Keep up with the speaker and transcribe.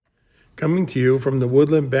coming to you from the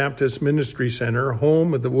Woodland Baptist Ministry Center,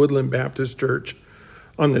 home of the Woodland Baptist Church,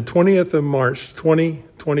 on the 20th of March,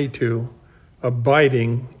 2022,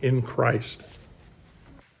 Abiding in Christ.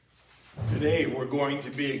 Today we're going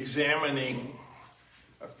to be examining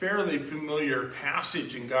a fairly familiar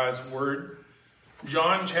passage in God's Word,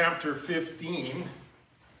 John chapter 15,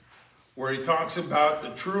 where he talks about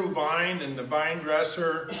the true vine and the vine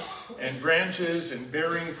dresser and branches and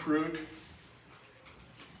bearing fruit.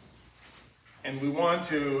 And we want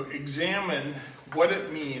to examine what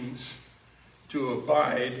it means to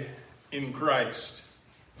abide in Christ.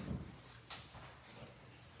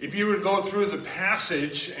 If you were to go through the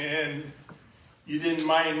passage and you didn't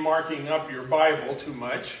mind marking up your Bible too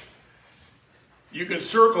much, you could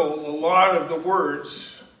circle a lot of the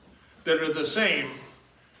words that are the same,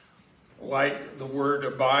 like the word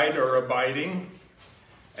abide or abiding.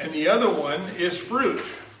 And the other one is fruit.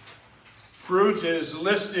 Fruit is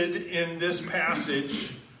listed in this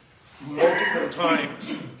passage multiple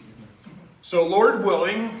times. So Lord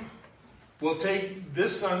willing, we'll take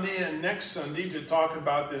this Sunday and next Sunday to talk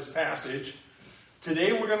about this passage.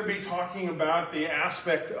 Today we're going to be talking about the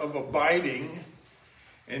aspect of abiding,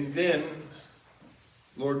 and then,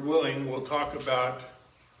 Lord willing, we'll talk about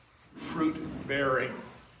fruit bearing.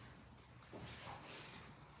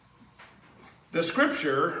 The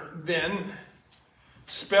scripture then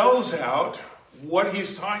spells out what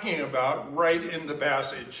he's talking about right in the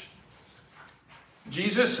passage.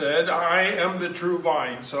 Jesus said, I am the true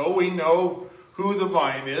vine. So we know who the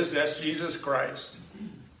vine is. That's Jesus Christ.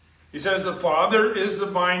 He says the Father is the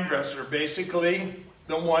vine dresser, basically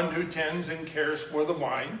the one who tends and cares for the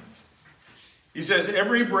vine. He says,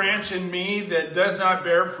 every branch in me that does not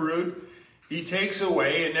bear fruit, he takes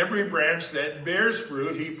away, and every branch that bears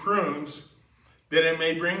fruit, he prunes, that it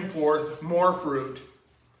may bring forth more fruit.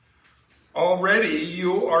 Already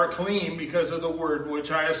you are clean because of the word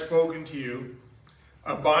which I have spoken to you.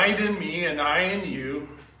 Abide in me and I in you,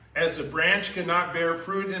 as the branch cannot bear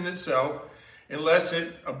fruit in itself unless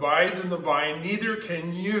it abides in the vine, neither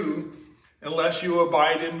can you unless you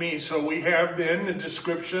abide in me. So we have then the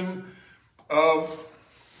description of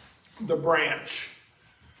the branch.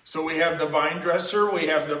 So we have the vine dresser, we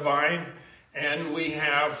have the vine, and we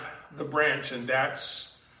have the branch, and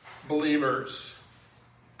that's believers.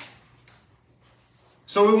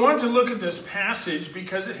 So we want to look at this passage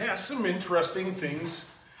because it has some interesting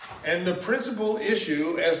things. And the principal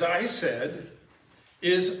issue, as I said,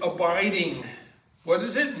 is abiding. What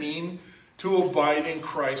does it mean to abide in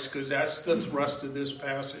Christ? Because that's the thrust of this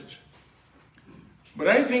passage. But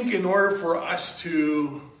I think in order for us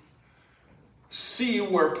to see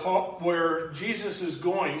where Jesus is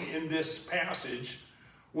going in this passage,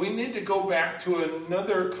 we need to go back to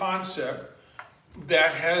another concept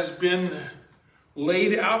that has been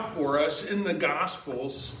laid out for us in the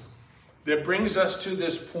Gospels that brings us to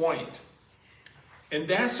this point. And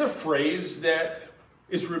that's a phrase that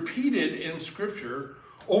is repeated in Scripture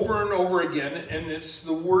over and over again, and it's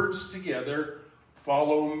the words together,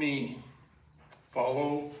 follow me.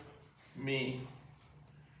 Follow me.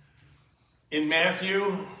 In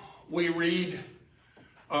Matthew, we read,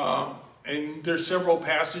 and there's several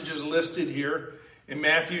passages listed here. In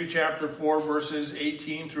Matthew chapter 4, verses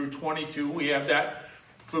 18 through 22, we have that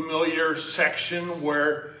familiar section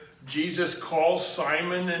where Jesus calls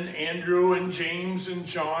Simon and Andrew and James and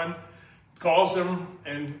John, calls them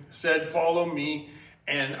and said, follow me,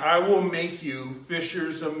 and I will make you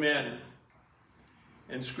fishers of men.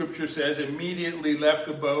 And Scripture says, immediately left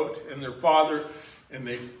the boat and their father, and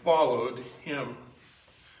they followed him. And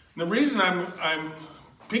the reason I'm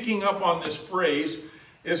picking up on this phrase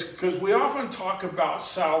is because we often talk about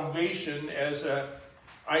salvation as an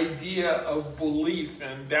idea of belief,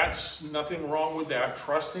 and that's nothing wrong with that,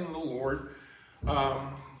 trusting the Lord.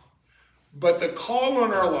 But the call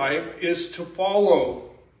on our life is to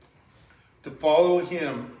follow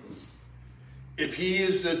him. If he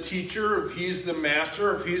is the teacher, if he's the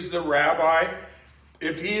master, if he's the rabbi,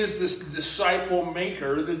 if he is this disciple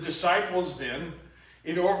maker, the disciples then,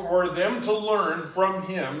 in order for them to learn from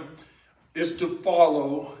him, is to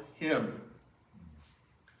follow him.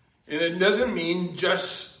 And it doesn't mean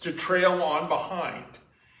just to trail on behind.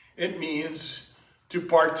 It means to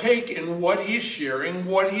partake in what he's sharing,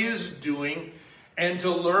 what he is doing, and to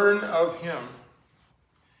learn of him.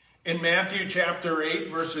 In Matthew chapter 8,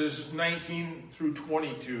 verses 19 through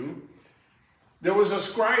 22, there was a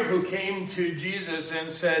scribe who came to Jesus and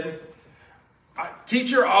said,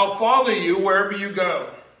 Teacher, I'll follow you wherever you go.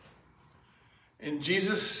 And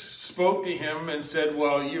Jesus spoke to him and said,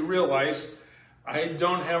 well, you realize I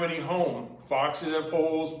don't have any home. Foxes have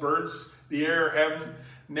holes, birds, the air have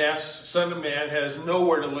Son of Man, has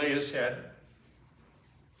nowhere to lay his head.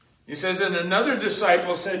 He says, and another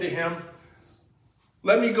disciple said to him,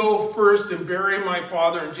 let me go first and bury my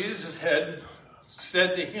father. And Jesus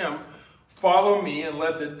said to him, follow me and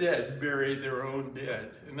let the dead bury their own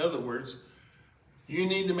dead. In other words, you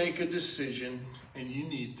need to make a decision and you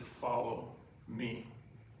need to follow me.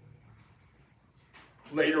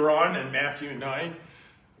 Later on in Matthew 9,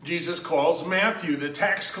 Jesus calls Matthew the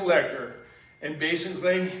tax collector. And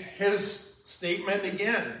basically his statement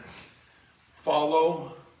again,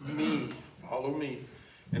 follow me, follow me.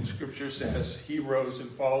 And Scripture says he rose and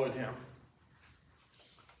followed him.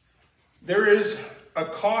 There is a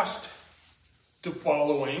cost to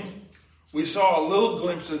following. We saw a little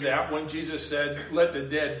glimpse of that when Jesus said, let the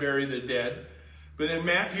dead bury the dead. But in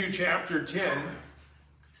Matthew chapter 10,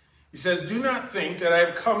 he says, do not think that I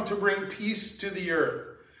have come to bring peace to the earth.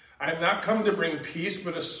 I have not come to bring peace,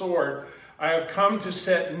 but a sword. I have come to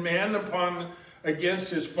set man against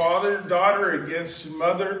his father, daughter against his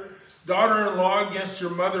mother, daughter-in-law against your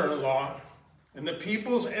mother-in-law. And the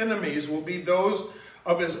people's enemies will be those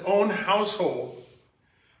of his own household.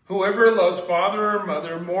 Whoever loves father or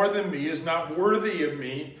mother more than me is not worthy of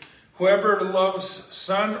me. Whoever loves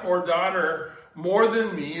son or daughter more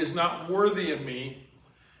than me is not worthy of me.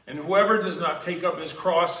 And whoever does not take up his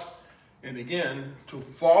cross, and again, to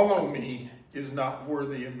follow me, is not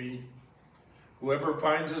worthy of me. Whoever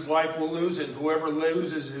finds his life will lose it. Whoever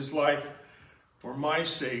loses his life for my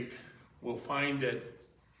sake will find it.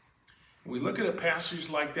 We look at a passage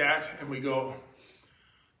like that and we go,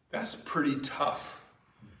 that's pretty tough.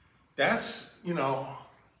 That's, you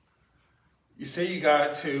say you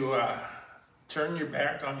got to turn your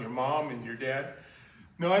back on your mom and your dad.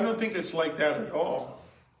 No, I don't think it's like that at all.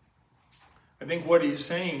 I think what he's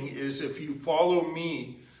saying is if you follow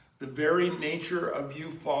me, the very nature of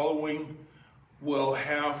you following will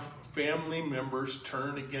have family members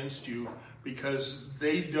turn against you because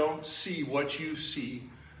they don't see what you see.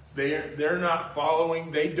 They're not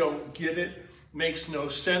following. They don't get it. Makes no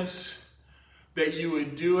sense that you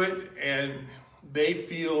would do it, and they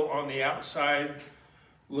feel on the outside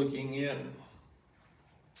looking in.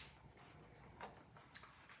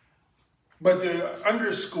 But to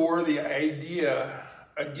underscore the idea,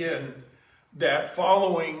 again, that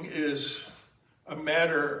following is a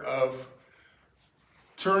matter of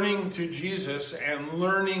turning to Jesus and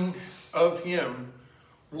learning of him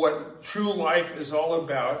what true life is all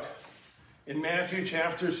about. In Matthew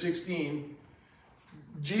chapter 16,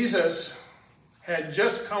 Jesus had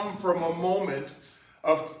just come from a moment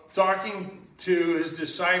of talking to his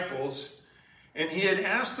disciples, and he had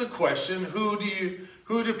asked the question, who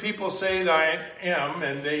do people say that I am?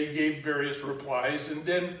 And they gave various replies. And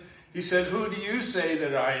then he said, who do you say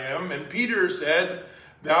that I am? And Peter said,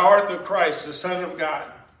 thou art the Christ, the Son of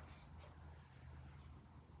God.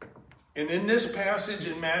 And in this passage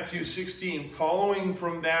in Matthew 16, following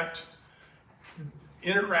from that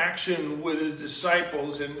interaction with his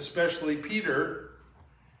disciples, and especially Peter,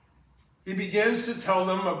 he begins to tell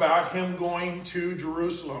them about him going to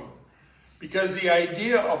Jerusalem. Because the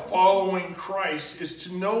idea of following Christ is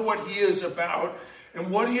to know what he is about, and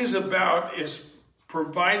what he is about is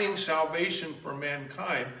providing salvation for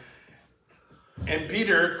mankind. And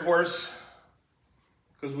Peter, of course,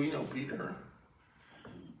 because we know Peter,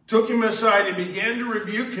 took him aside and began to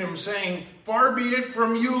rebuke him, saying, far be it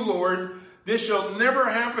from you, Lord, this shall never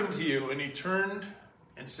happen to you. And he turned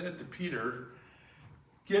and said to Peter,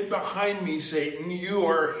 get behind me, Satan, you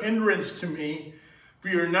are a hindrance to me, for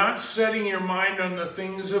you're not setting your mind on the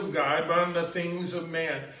things of God, but on the things of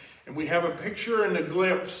man. And we have a picture and a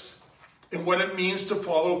glimpse in what it means to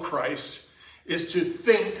follow Christ, is to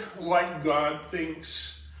think like God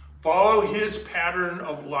thinks, follow his pattern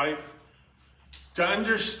of life, to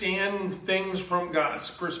understand things from God's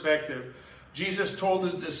perspective. Jesus told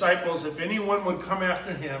his disciples, if anyone would come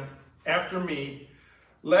after me,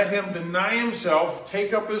 let him deny himself,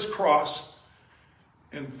 take up his cross,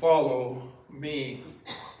 and follow me.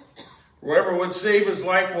 Whoever would save his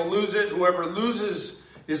life will lose it. Whoever loses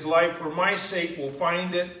his life for my sake will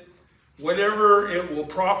find it. Whatever it will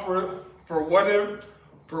profit, for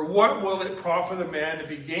what will it profit a man if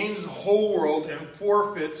he gains the whole world and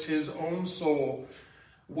forfeits his own soul?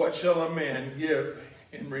 What shall a man give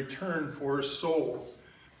in return for his soul?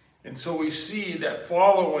 And so we see that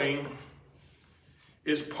following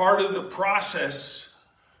is part of the process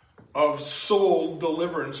of soul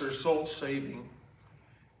deliverance or soul saving.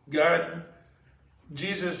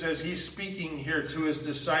 Jesus, as he's speaking here to his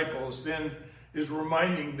disciples, then is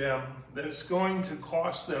reminding them that it's going to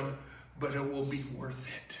cost them, but it will be worth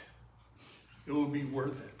it. It will be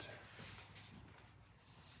worth it.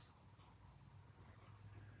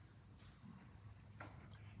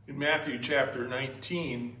 Matthew chapter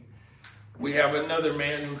 19, we have another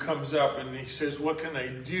man who comes up and he says, what can I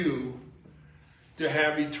do to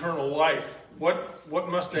have eternal life?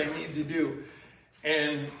 What must I need to do?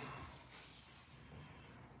 And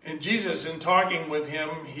Jesus, in talking with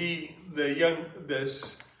him,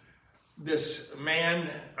 this man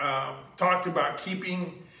talked about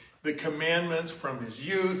keeping the commandments from his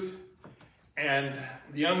youth. And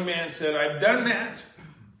the young man said, I've done that.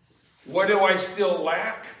 What do I still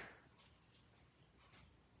lack?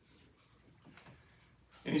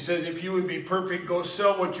 And he says, if you would be perfect, go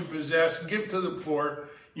sell what you possess, give to the poor.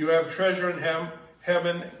 You have treasure in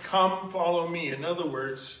heaven. Come, follow me. In other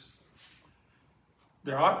words,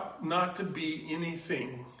 there ought not to be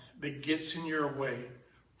anything that gets in your way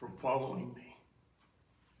from following me.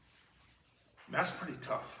 That's pretty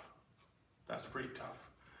tough. That's pretty tough.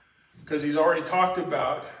 Because he's already talked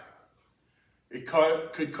about it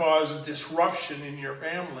could cause disruption in your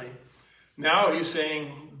family. Now he's saying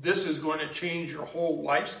this is going to change your whole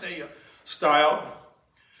lifestyle.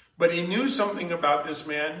 But he knew something about this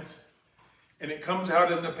man, and it comes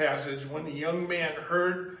out in the passage. When the young man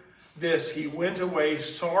heard this, he went away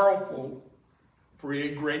sorrowful, for he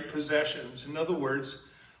had great possessions. In other words,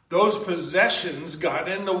 those possessions got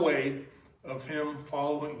in the way of him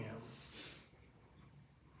following him.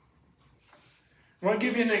 I want to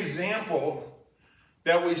give you an example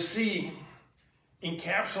that we see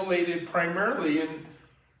encapsulated primarily in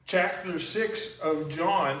chapter 6 of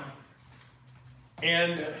John.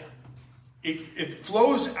 And it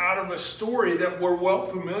flows out of a story that we're well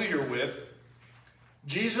familiar with.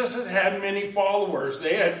 Jesus had many followers.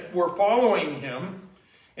 They were following him.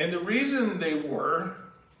 And the reason they were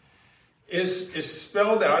is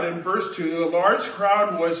spelled out in verse 2. A large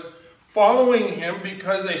crowd was following him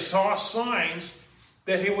because they saw signs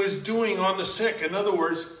that he was doing on the sick. In other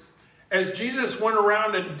words, as Jesus went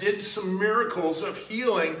around and did some miracles of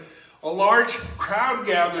healing, a large crowd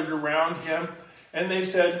gathered around him, and they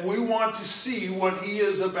said, we want to see what he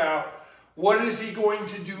is about. What is he going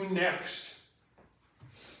to do next?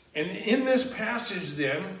 And in this passage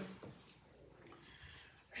then,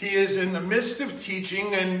 he is in the midst of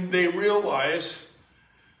teaching, and they realize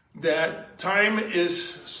that time is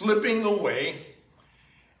slipping away,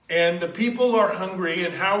 and the people are hungry,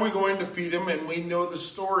 and how are we going to feed them? And we know the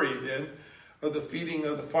story then of the feeding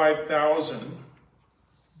of the 5,000.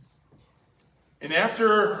 And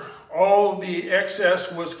after all the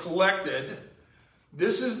excess was collected,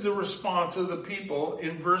 this is the response of the people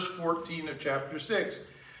in verse 14 of chapter 6.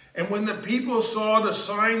 And when the people saw the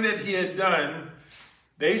sign that he had done,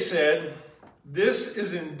 they said, this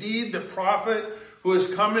is indeed the prophet who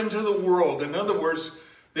has come into the world. In other words,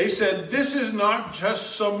 they said, this is not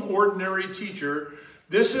just some ordinary teacher.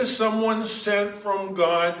 This is someone sent from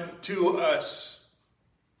God to us.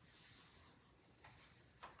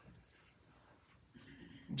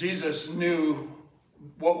 Jesus knew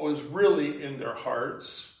what was really in their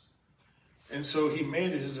hearts, and so he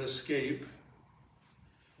made his escape.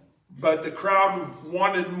 But the crowd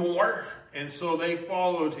wanted more, and so they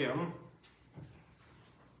followed him.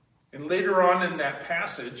 And later on in that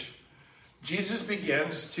passage, Jesus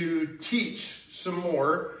begins to teach some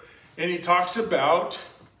more, and he talks about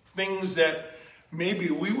things that maybe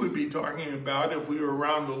we would be talking about if we were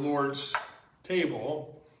around the Lord's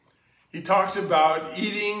table. He talks about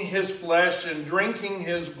eating his flesh and drinking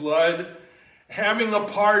his blood, having a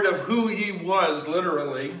part of who he was,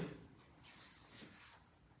 literally.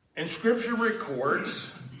 And Scripture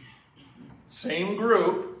records, same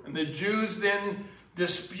group, and the Jews then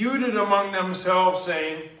disputed among themselves,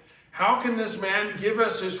 saying, how can this man give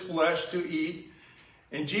us his flesh to eat?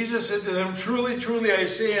 And Jesus said to them, truly, truly, I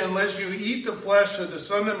say, unless you eat the flesh of the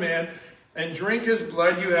Son of Man and drink his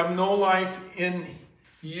blood, you have no life in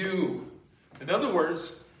you. In other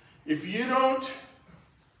words, if you don't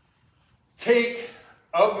take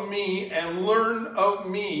of me and learn of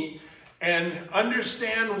me and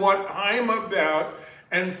understand what I'm about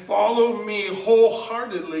and follow me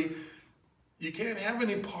wholeheartedly, you can't have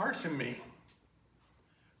any part in me.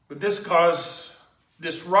 But this caused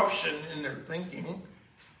disruption in their thinking.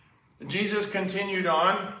 And Jesus continued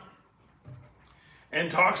on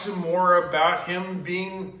and talks some more about him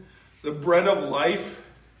being the bread of life.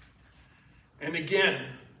 And again,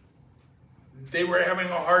 they were having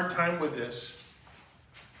a hard time with this.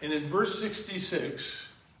 And in verse 66,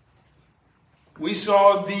 we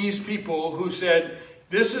saw these people who said,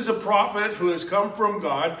 this is a prophet who has come from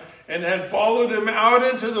God, and had followed him out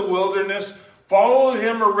into the wilderness, followed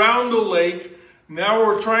him around the lake. Now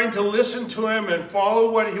we're trying to listen to him and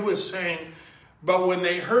follow what he was saying. But when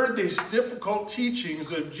they heard these difficult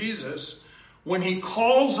teachings of Jesus, when he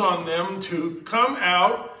calls on them to come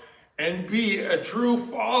out and be a true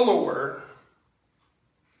follower,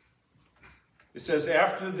 it says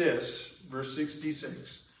after this, verse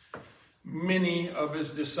 66, many of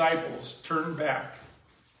his disciples turned back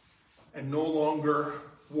and no longer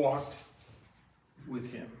walked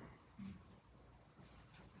with him.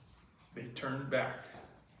 They turned back.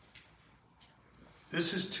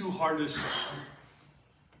 This is too hard to say.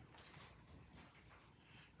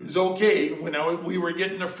 It was okay when we were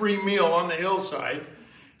getting a free meal on the hillside.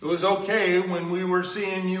 It was okay when we were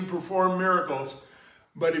seeing you perform miracles.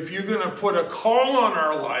 But if you're going to put a call on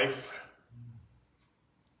our life,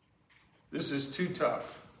 this is too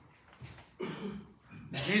tough.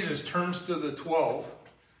 Jesus turns to the 12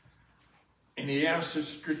 and he asks a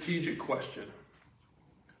strategic question.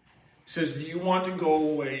 He says, do you want to go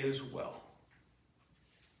away as well?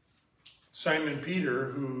 Simon Peter,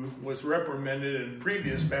 who was reprimanded in the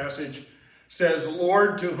previous passage, says,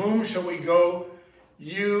 Lord, to whom shall we go?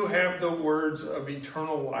 You have the words of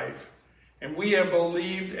eternal life, and we have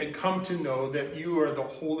believed and come to know that you are the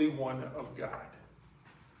Holy One of God.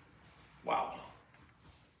 Wow.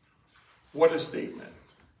 What a statement.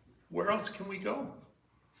 Where else can we go?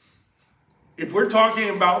 If we're talking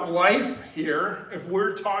about life here, if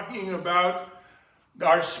we're talking about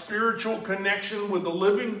our spiritual connection with the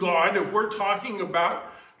living God, if we're talking about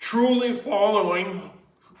truly following,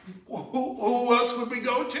 who else would we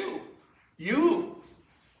go to? You.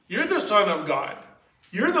 You're the Son of God.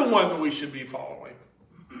 You're the one that we should be following.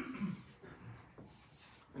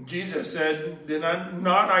 And Jesus said, did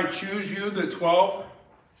not I choose you, the 12?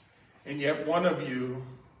 And yet one of you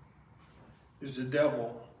is the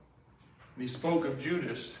devil. And he spoke of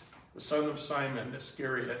Judas, the son of Simon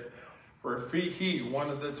Iscariot, for he, one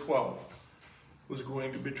of the 12, was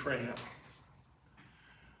going to betray him.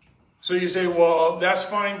 So you say, well, that's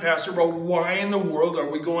fine, Pastor, but why in the world are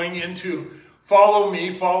we going into follow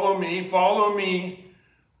me, follow me, follow me,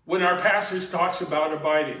 when our passage talks about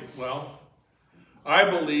abiding? Well, I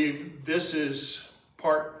believe this is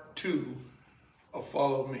part 2 of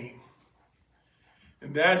follow me.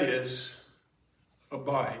 And that is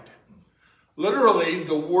abide. Literally,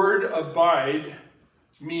 the word abide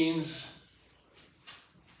means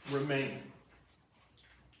remain.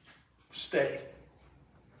 Stay.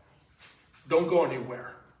 Don't go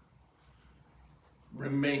anywhere.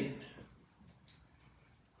 Remain.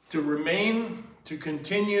 To remain, to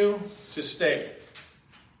continue, to stay.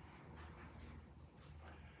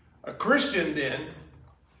 A Christian, then,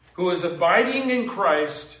 who is abiding in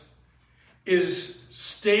Christ is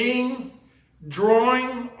staying,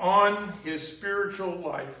 drawing on his spiritual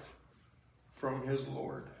life from his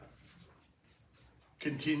Lord.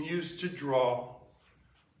 Continues to draw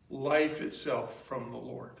life itself from the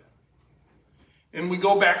Lord. And we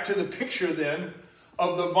go back to the picture then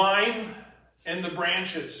of the vine and the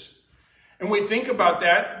branches. And we think about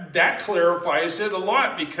that. That clarifies it a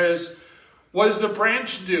lot, because what does the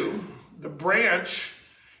branch do? The branch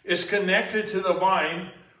is connected to the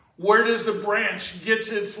vine. Where does the branch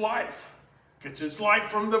get its life? Gets its life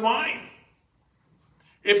from the vine.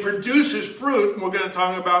 It produces fruit, and we're going to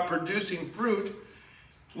talk about producing fruit,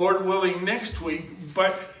 Lord willing, next week.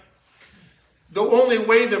 But the only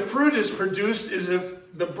way the fruit is produced is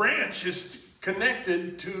if the branch is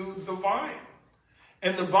connected to the vine.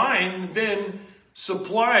 And the vine then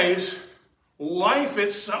supplies life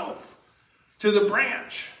itself to the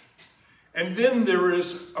branch. And then there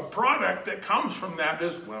is a product that comes from that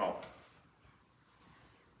as well.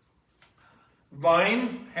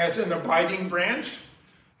 Vine has an abiding branch.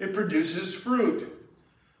 It produces fruit.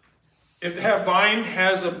 If that vine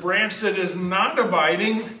has a branch that is not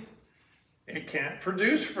abiding, it can't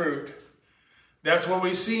produce fruit. That's what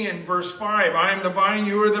we see in verse 5. I am the vine,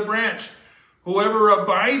 you are the branch. Whoever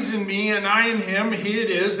abides in me and I in him, he it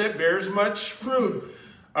is that bears much fruit.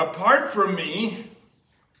 Apart from me,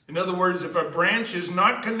 in other words, if a branch is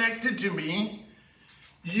not connected to me,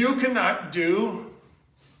 you cannot do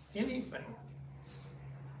anything.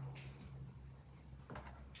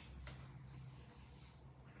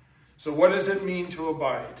 So what does it mean to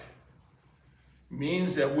abide? It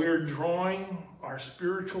means that we're drawing our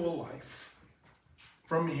spiritual life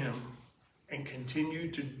from him and continue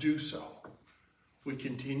to do so. We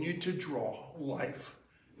continue to draw life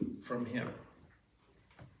from him.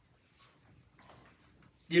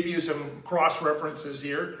 Give you some cross references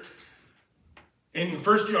here. In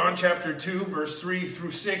 1 John chapter 2, verse 3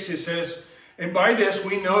 through 6, it says, and by this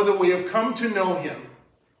we know that we have come to know him,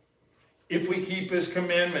 if we keep his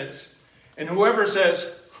commandments. And whoever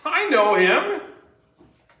says, I know him,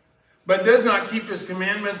 but does not keep his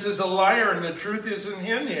commandments is a liar, and the truth isn't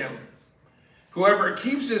in him. Whoever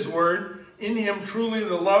keeps his word, in him truly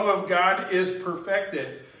the love of God is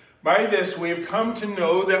perfected. By this we have come to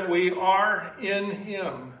know that we are in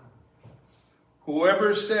him.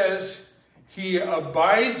 Whoever says he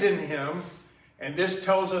abides in him, and this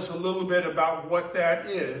tells us a little bit about what that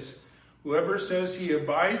is. Whoever says he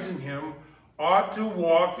abides in him ought to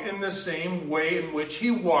walk in the same way in which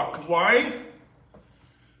he walked. Why?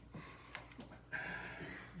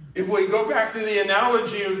 If we go back to the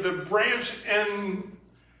analogy of the branch and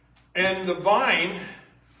the vine,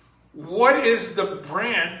 what is the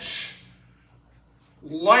branch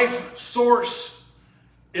life source?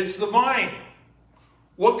 It's the vine.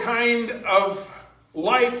 What kind of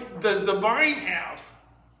life does the vine have?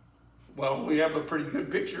 Well, we have a pretty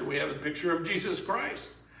good picture. We have a picture of Jesus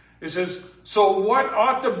Christ. It says, so what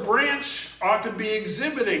ought the branch ought to be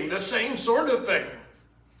exhibiting? The same sort of thing.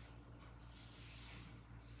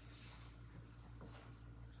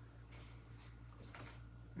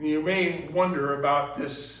 You may wonder about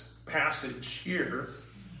this passage here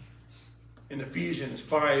in Ephesians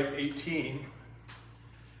 5:18.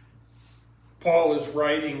 Paul is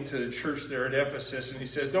writing to the church there at Ephesus, and he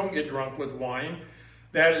says, don't get drunk with wine.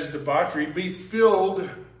 That is debauchery. Be filled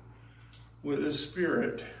with the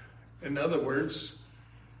Spirit. In other words,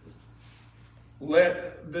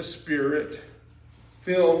 let the Spirit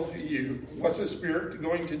fill you. What's the Spirit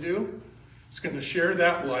going to do? It's going to share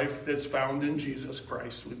that life that's found in Jesus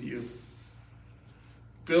Christ with you.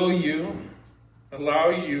 Fill you, allow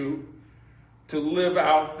you to live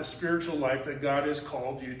out the spiritual life that God has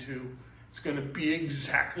called you to. It's going to be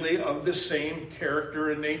exactly of the same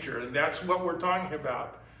character and nature. And that's what we're talking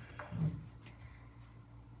about.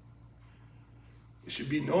 It should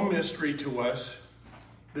be no mystery to us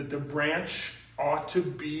that the branch ought to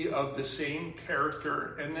be of the same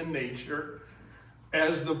character and the nature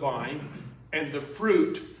as the vine. And the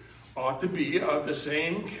fruit ought to be of the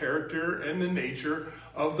same character and the nature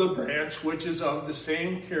of the branch, which is of the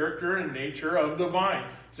same character and nature of the vine.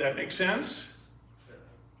 Does that make sense?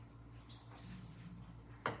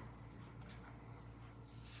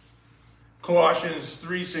 Colossians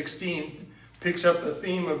 3:16 picks up the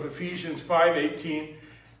theme of Ephesians 5:18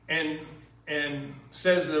 and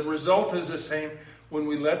says the result is the same when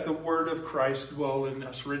we let the word of Christ dwell in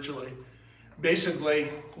us richly. Basically,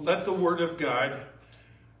 let the word of God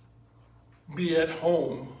be at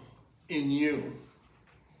home in you.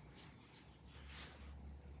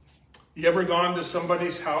 You ever gone to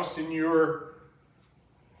somebody's house and you're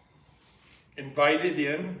invited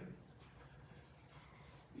in?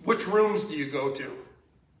 Which rooms do you go to?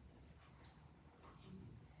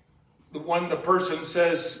 The one the person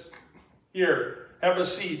says, here, have a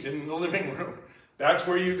seat in the living room. That's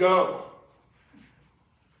where you go.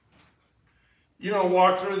 You don't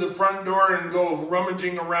walk through the front door and go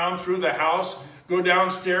rummaging around through the house, go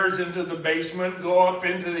downstairs into the basement, go up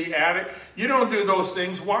into the attic. You don't do those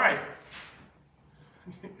things. Why?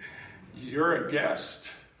 You're a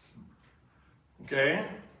guest. Okay?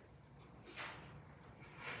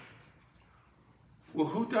 Well,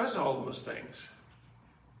 who does all those things?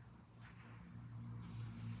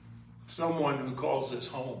 Someone who calls this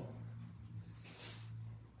home.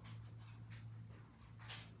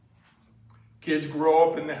 Kids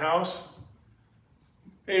grow up in the house.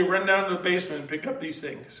 Hey, run down to the basement and pick up these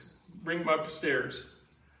things. Bring them upstairs.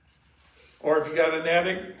 Or if you got an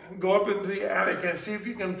attic, go up into the attic and see if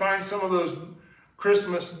you can find some of those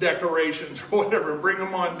Christmas decorations or whatever and bring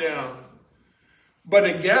them on down. But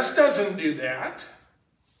a guest doesn't do that.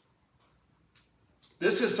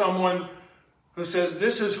 This is someone who says,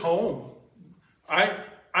 this is home.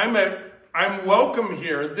 I'm welcome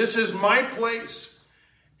here. This is my place.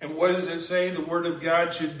 And what does it say? The word of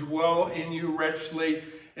God should dwell in you richly.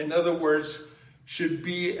 In other words, should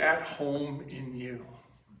be at home in you.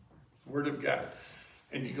 Word of God.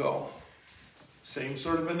 And you go, same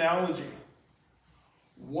sort of analogy.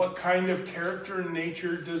 What kind of character and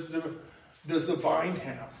nature does the vine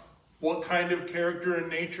have? What kind of character and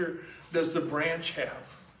nature does the branch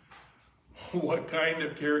have? What kind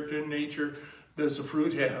of character and nature does the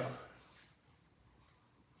fruit have?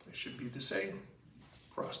 They should be the same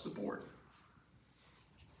across the board.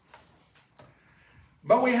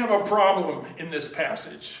 But we have a problem in this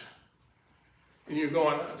passage. And you're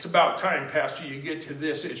going, it's about time, Pastor, you get to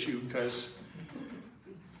this issue because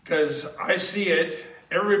I see it.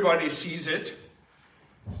 Everybody sees it.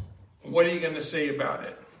 What are you going to say about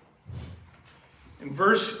it? In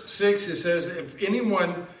verse 6, it says, if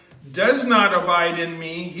anyone does not abide in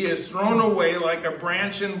me, he is thrown away like a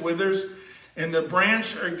branch and withers, and the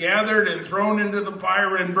branch are gathered and thrown into the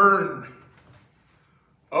fire and burned.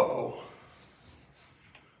 Uh-oh.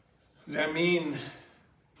 Does that mean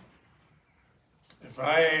if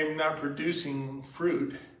I am not producing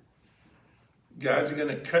fruit, God's going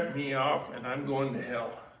to cut me off and I'm going to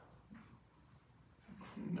hell?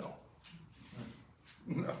 No.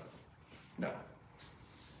 No. No.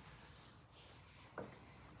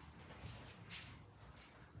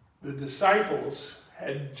 The disciples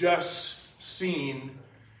had just seen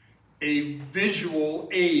a visual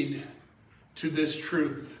aid to this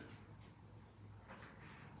truth.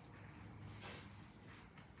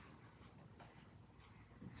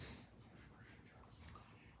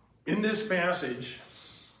 In this passage,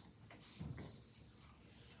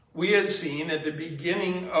 we had seen at the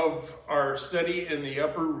beginning of our study in the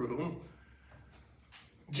upper room,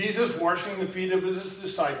 Jesus washing the feet of his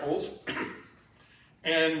disciples.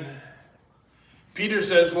 And Peter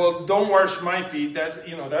says, well, don't wash my feet. That's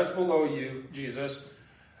below you, Jesus.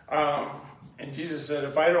 And Jesus said,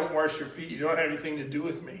 if I don't wash your feet, you don't have anything to do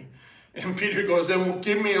with me. And Peter goes, then well,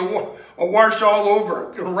 give me a wash all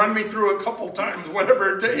over. Run me through a couple times,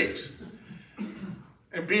 whatever it takes.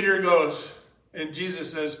 And Peter goes, and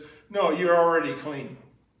Jesus says, no, you're already clean.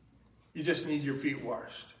 You just need your feet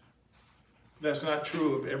washed. That's not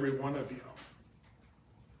true of every one of you.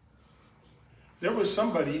 There was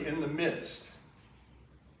somebody in the midst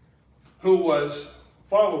who was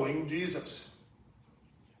following Jesus.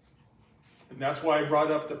 And that's why I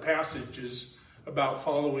brought up the passages about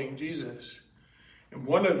following Jesus. And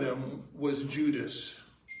one of them was Judas.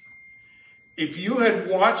 If you had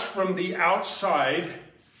watched from the outside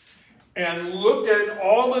and looked at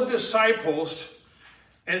all the disciples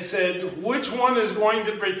and said, which one is going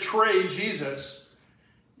to betray Jesus,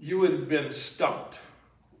 you would have been stumped.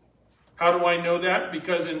 How do I know that?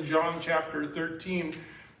 Because in John chapter 13,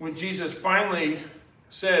 when Jesus finally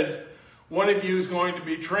said, one of you is going to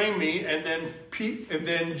betray me, and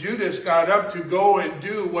then Judas got up to go and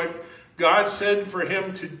do what God said for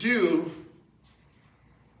him to do,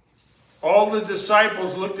 all the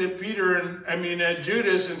disciples looked at at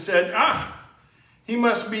Judas and said, he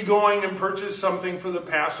must be going and purchase something for the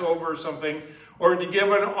Passover or something, or to give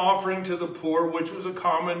an offering to the poor, which was a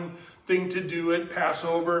common thing to do at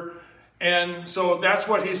Passover. And so that's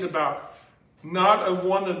what he's about. Not a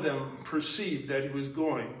one of them perceived that he was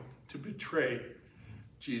going to betray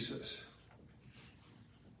Jesus.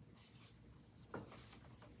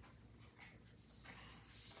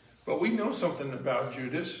 But we know something about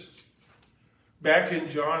Judas. Back in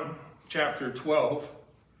John chapter 12,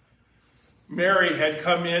 Mary had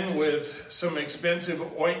come in with some expensive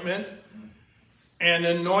ointment and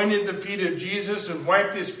anointed the feet of Jesus and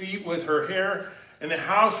wiped his feet with her hair. And the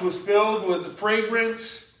house was filled with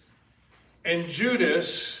fragrance. And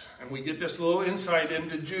Judas, and we get this little insight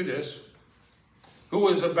into Judas, who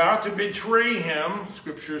was about to betray him,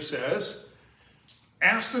 Scripture says,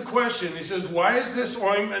 asked the question. He says, why is this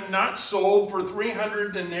ointment not sold for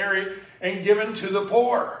 300 denarii and given to the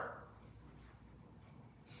poor?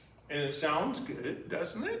 And it sounds good,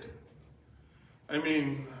 doesn't it? I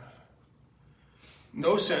mean,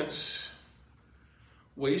 no sense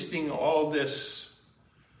wasting all this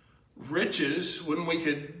riches when we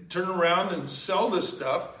could turn around and sell this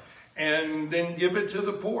stuff and then give it to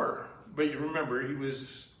the poor. But you remember, he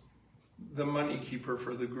was the money keeper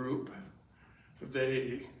for the group. If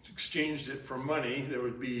they exchanged it for money, there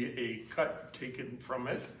would be a cut taken from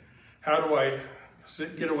it. How do I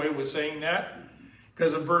get away with saying that?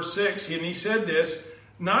 Because of verse 6, and he said this,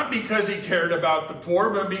 not because he cared about the poor,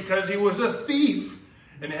 but because he was a thief.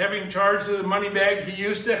 And having charge of the money bag, he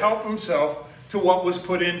used to help himself to what was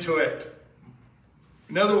put into it.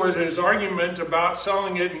 In other words, his argument about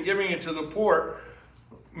selling it and giving it to the poor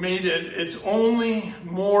made it's only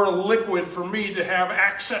more liquid for me to have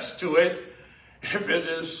access to it if it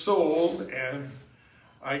is sold and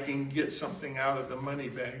I can get something out of the money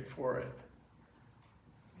bag for it.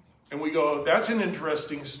 And we go, that's an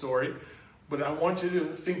interesting story, but I want you to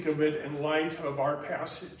think of it in light of our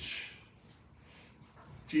passage.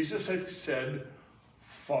 Jesus had said,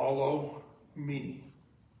 follow me.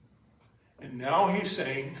 And now he's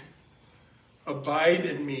saying, abide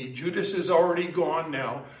in me. Judas is already gone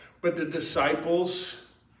now, but the disciples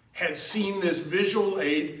had seen this visual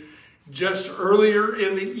aid just earlier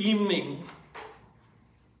in the evening.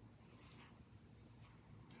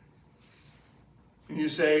 And you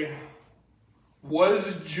say,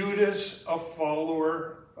 was Judas a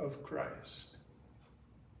follower of Christ?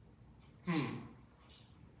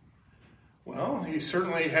 Well, he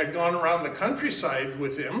certainly had gone around the countryside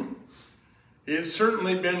with him. He had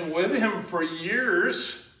certainly been with him for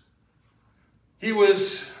years. He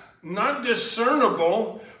was not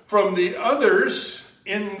discernible from the others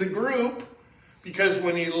in the group, Because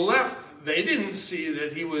when he left, they didn't see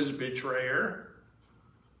that he was a betrayer.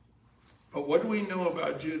 But what do we know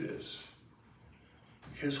about Judas?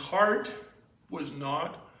 His heart was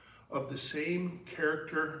not of the same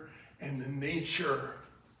character and the nature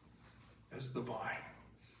as the vine.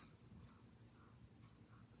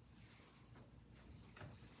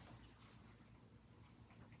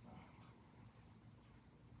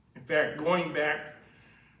 In fact, going back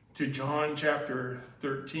to John chapter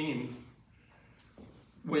 13,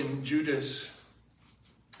 when Judas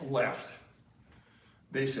left,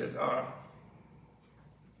 they said,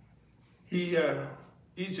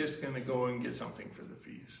 he's just going to go and get something for the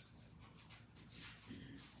feast.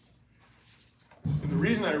 And the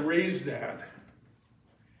reason I raise that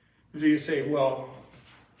is you say, well,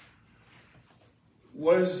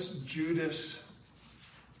 was Judas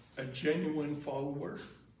a genuine follower?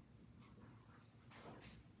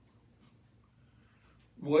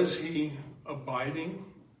 Was he abiding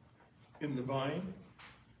in the vine?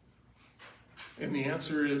 And the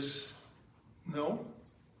answer is no.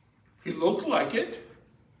 He looked like it.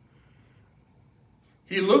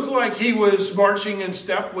 He looked like he was marching in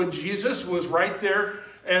step with Jesus, was right there,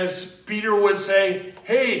 as Peter would say,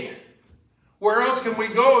 hey, where else can we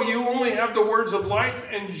go? You only have the words of life.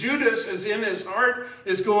 And Judas, is in his heart,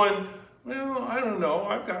 is going, well, I don't know.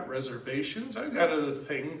 I've got reservations. I've got other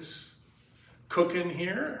things cooking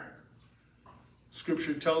here.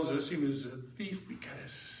 Scripture tells us he was a thief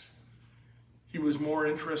because he was more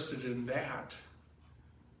interested in that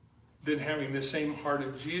than having the same heart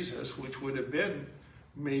of Jesus, which would have been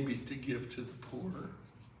maybe to give to the poor.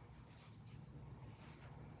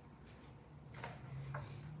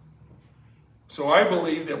 So I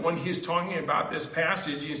believe that when he's talking about this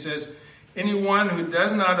passage, he says, anyone who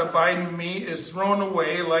does not abide in me is thrown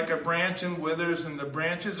away like a branch and withers, and the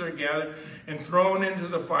branches are gathered and thrown into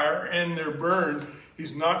the fire, and they're burned.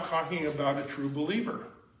 He's not talking about a true believer.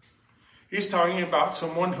 He's talking about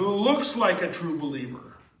someone who looks like a true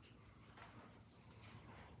believer.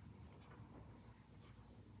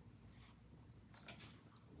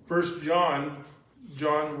 First John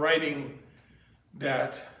writing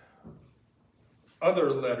that other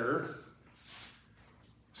letter,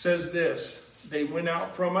 says this: they went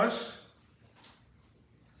out from us,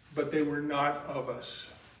 but they were not of us.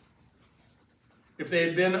 If they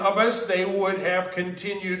had been of us, they would have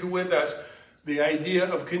continued with us. The idea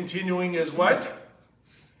of continuing is what?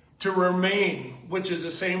 To remain, which is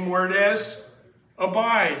the same word as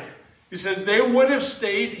abide. He says they would have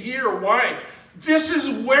stayed here. Why? This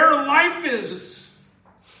is where life is.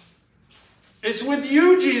 It's with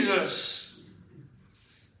you, Jesus.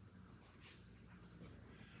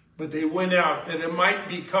 But they went out that it might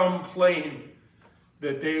become plain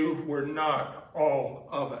that they were not all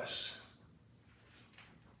of us.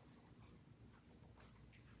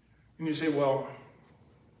 And you say, well,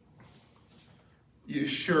 you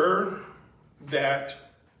sure that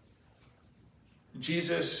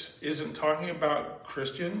Jesus isn't talking about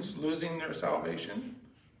Christians losing their salvation?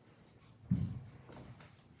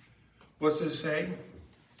 What's it say?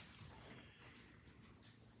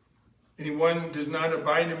 Anyone does not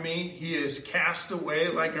abide in me, he is cast away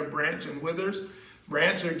like a branch and withers.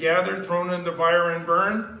 Branches are gathered, thrown into fire and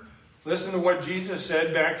burned. Listen to what Jesus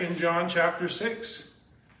said back in John chapter 6.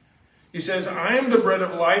 He says, I am the bread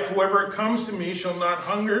of life. Whoever comes to me shall not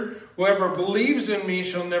hunger. Whoever believes in me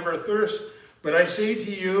shall never thirst. But I say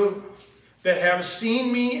to you that have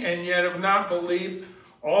seen me and yet have not believed,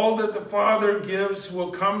 all that the Father gives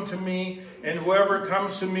will come to me, and whoever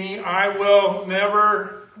comes to me I will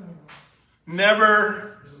never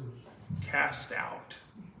cast out.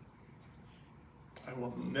 I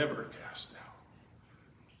will never cast out.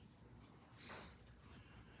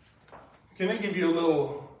 Can I give you a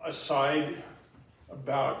little aside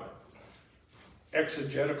about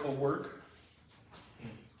exegetical work?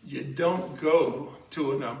 You don't go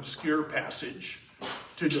to an obscure passage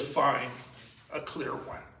to define a clear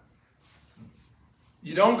one.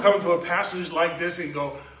 You don't come to a passage like this and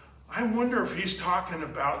go, I wonder if he's talking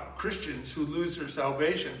about Christians who lose their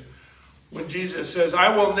salvation, when Jesus says,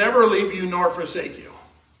 I will never leave you nor forsake you.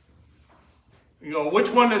 You go, which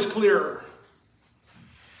one is clearer?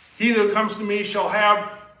 He that comes to me shall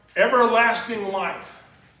have everlasting life.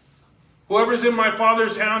 Whoever's in my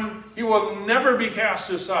Father's hand, he will never be cast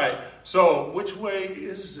aside. So, which way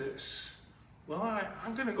is this? Well,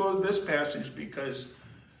 I'm going to go to this passage because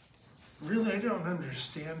really I don't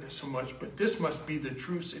understand it so much, but this must be the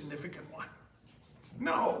true significant one.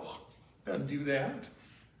 No, don't do that.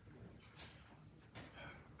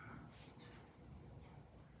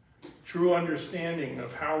 True understanding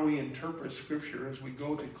of how we interpret Scripture as we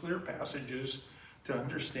go to clear passages to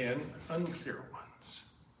understand unclear ones.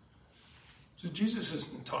 So Jesus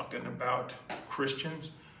isn't talking about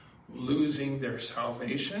Christians losing their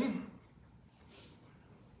salvation.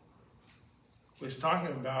 What he's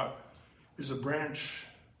talking about is a branch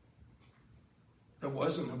that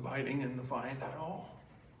wasn't abiding in the vine at all.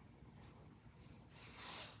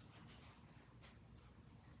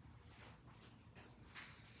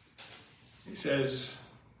 He says,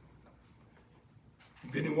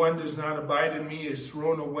 if anyone does not abide in me, he is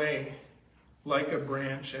thrown away like a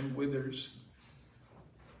branch and withers.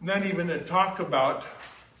 Not even to talk about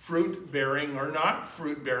fruit bearing or not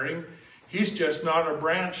fruit bearing. He's just not a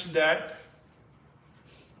branch that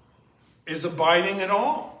is abiding at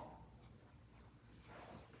all.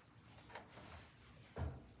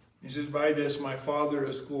 He says, by this my Father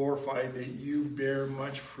is glorified, that you bear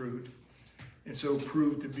much fruit, and so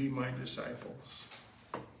prove to be my disciples.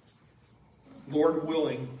 Lord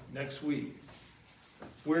willing, next week,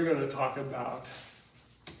 we're going to talk about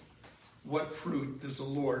what fruit does the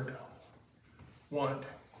Lord want.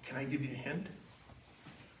 Can I give you a hint?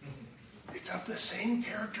 It's of the same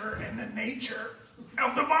character and the nature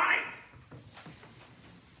of the vine.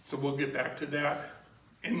 So we'll get back to that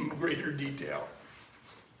in greater detail.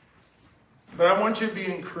 But I want you to be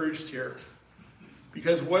encouraged here.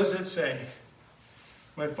 Because what does it say?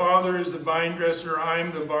 My Father is the vine dresser,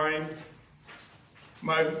 I'm the vine.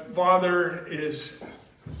 My Father is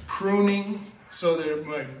pruning so that it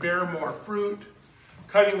might bear more fruit,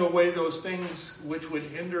 cutting away those things which would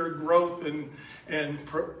hinder growth and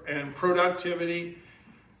productivity.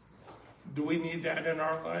 Do we need that in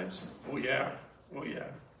our lives? Oh yeah, oh yeah.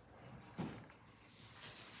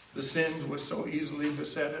 The sins which so easily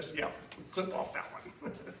beset us. Yeah, clip off that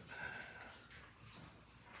one.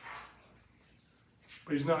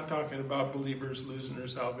 But he's not talking about believers losing their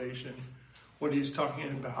salvation. What he's talking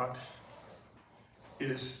about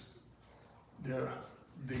is the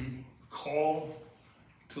call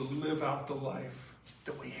to live out the life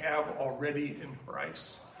that we have already in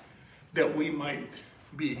Christ, that we might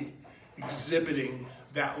be exhibiting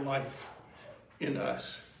that life in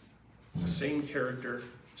us. The same character,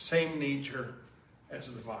 same nature as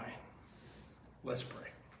the vine. Let's pray.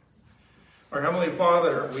 Our Heavenly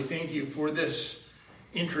Father, we thank you for this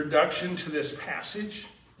introduction to this passage.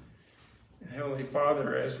 And Heavenly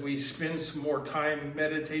Father, as we spend some more time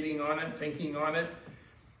meditating on it, thinking on it,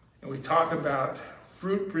 and we talk about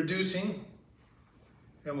fruit producing,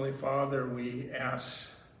 Heavenly Father, we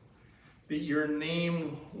ask that your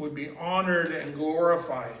name would be honored and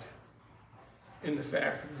glorified in the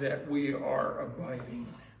fact that we are abiding.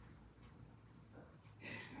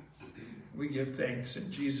 We give thanks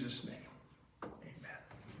in Jesus' name.